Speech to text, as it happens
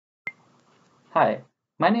Hi,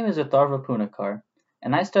 my name is Atharva Punakar,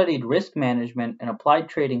 and I studied risk management and applied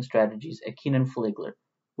trading strategies at Keenan Fligler,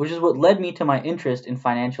 which is what led me to my interest in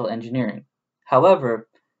financial engineering. However,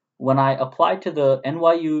 when I applied to the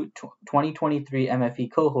NYU 2023 MFE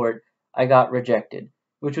cohort, I got rejected,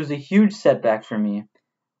 which was a huge setback for me.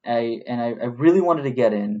 I really wanted to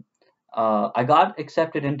get in. I got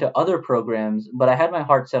accepted into other programs, but I had my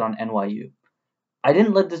heart set on NYU. I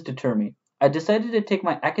didn't let this deter me. I decided to take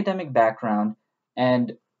my academic background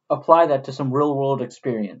and apply that to some real world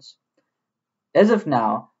experience. As of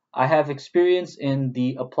now, I have experience in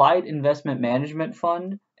the Applied Investment Management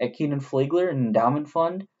Fund at Keenan Fligler, an endowment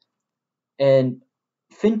fund, and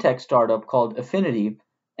fintech startup called Affinity,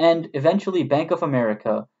 and eventually Bank of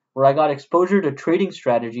America, where I got exposure to trading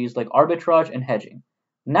strategies like arbitrage and hedging.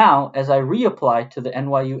 Now, as I reapply to the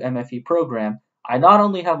NYU MFE program, I not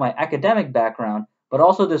only have my academic background, but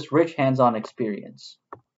also this rich hands on experience.